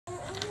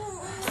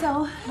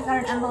So I got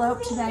an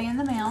envelope today in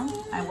the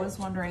mail. I was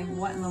wondering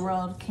what in the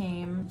world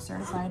came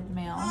certified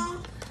mail,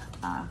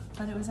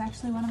 but it was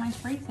actually one of my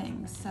free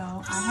things. So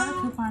I have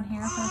a coupon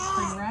here for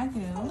free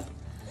Ragu,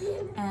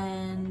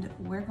 and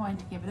we're going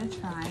to give it a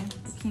try.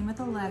 It came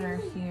with a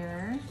letter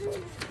here,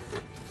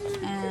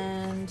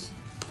 and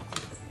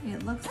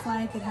it looks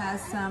like it has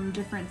some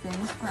different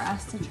things for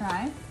us to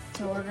try.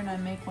 So we're gonna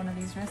make one of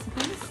these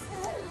recipes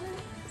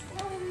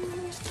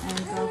and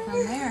go from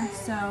there.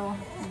 So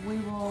we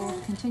will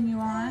continue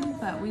on,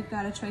 but we've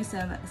got a choice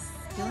of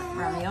skillet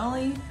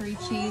ravioli, 3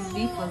 cheese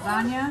beef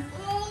lasagna,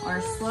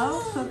 or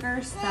slow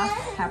cooker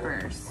stuffed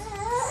peppers.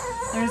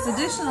 There's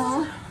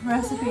additional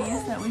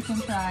recipes that we can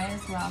try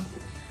as well,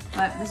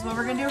 but this is what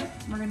we're gonna do.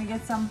 We're gonna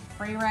get some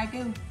free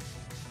Ragu.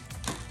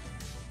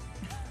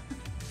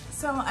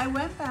 So I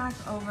went back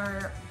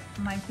over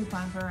my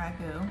coupon for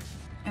Ragu,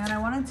 and I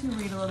wanted to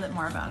read a little bit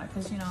more about it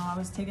because, you know, I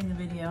was taking the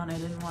video and I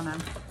didn't want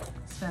to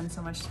spend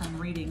so much time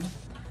reading.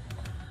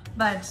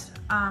 But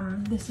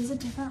this is a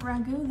different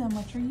Ragu than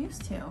what you're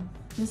used to.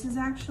 This is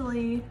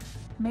actually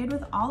made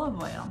with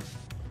olive oil,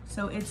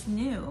 so it's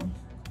new.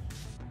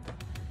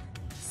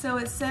 So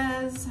it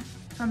says,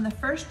 from the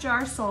first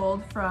jar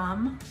sold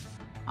from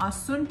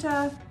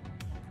Assunta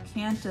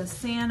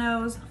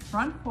Cantasano's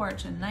front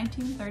porch in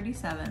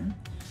 1937,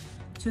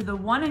 to the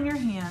one in your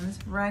hands,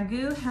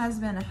 Ragu has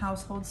been a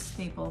household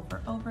staple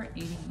for over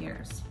 80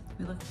 years.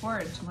 We look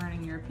forward to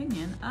learning your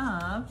opinion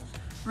of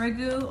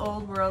Ragu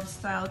Old World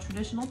style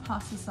traditional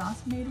pasta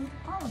sauce made with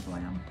olive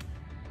oil.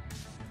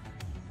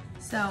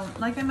 So,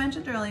 like I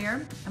mentioned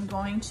earlier, I'm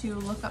going to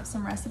look up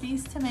some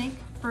recipes to make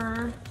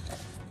for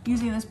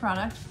using this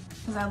product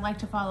because I'd like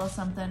to follow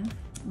something.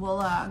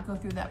 We'll go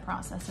through that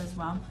process as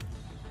well.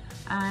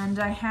 And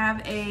I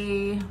have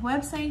a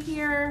website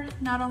here,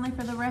 not only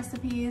for the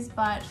recipes,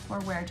 but for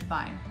where to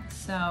buy.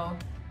 So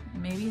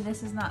maybe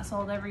this is not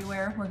sold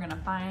everywhere. We're gonna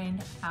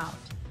find out.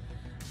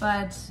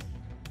 But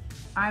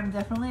I'm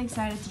definitely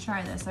excited to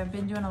try this. I've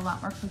been doing a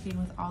lot more cooking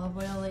with olive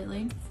oil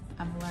lately.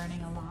 I'm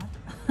learning a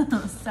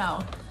lot.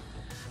 So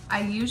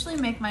I usually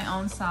make my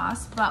own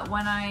sauce, but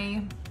when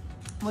I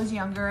was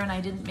younger and I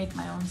didn't make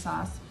my own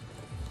sauce,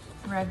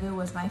 Ragu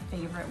was my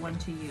favorite one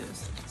to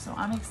use. So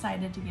I'm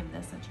excited to give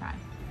this a try.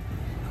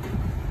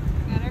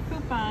 Got our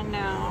coupon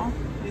now.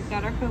 We've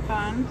got our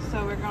coupon,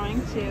 so we're going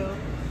to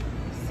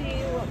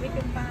see what we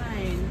can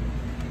find.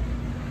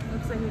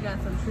 Looks like we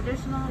got some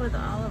traditional with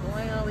olive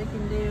oil. We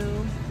can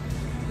do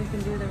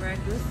the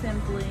Ragu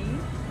simply.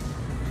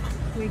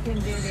 We can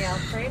do the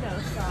Alfredo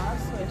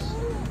sauce, which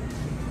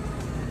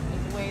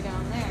is way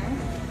down there.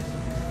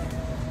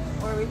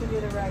 Or we can do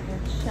the Ragu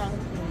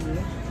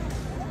chunky.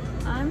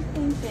 I'm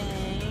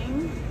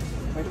thinking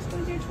we're just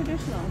gonna do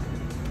traditional.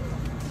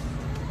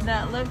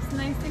 That looks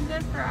nice and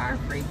good for our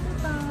free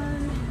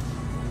coupon.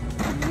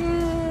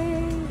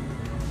 Yay!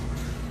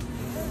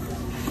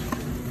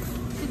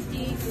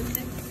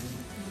 58.6.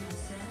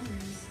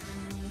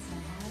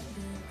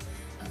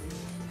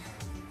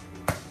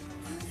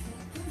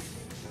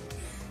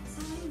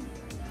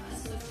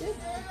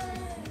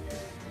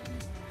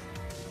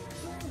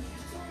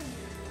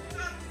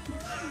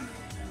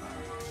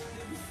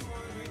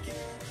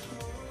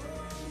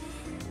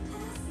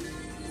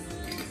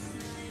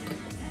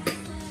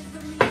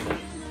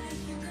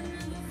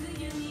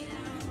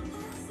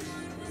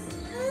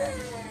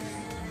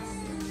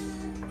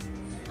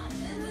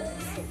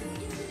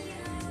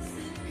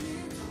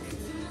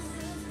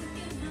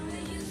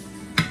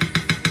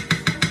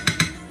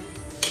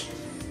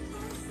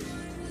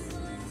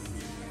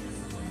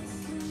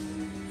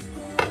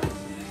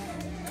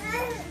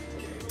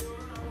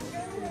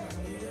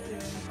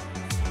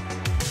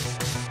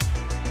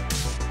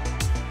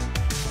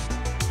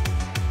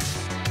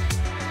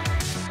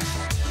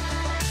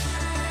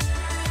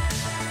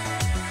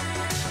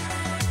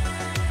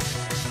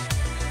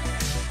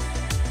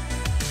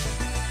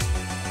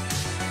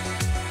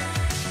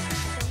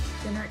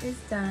 Is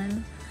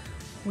done.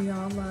 We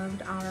all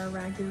loved our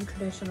Ragu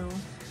traditional.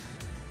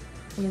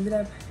 We ended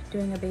up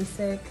doing a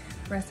basic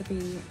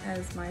recipe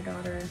as my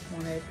daughter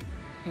wanted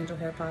angel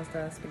hair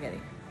pasta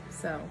spaghetti.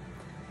 So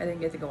I didn't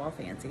get to go all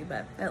fancy,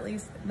 but at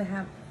least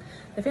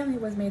the family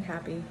was made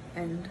happy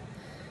and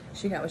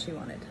she got what she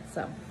wanted.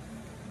 So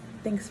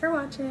thanks for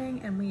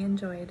watching, and we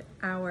enjoyed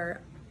our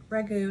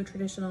Ragu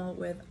traditional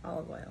with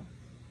olive oil.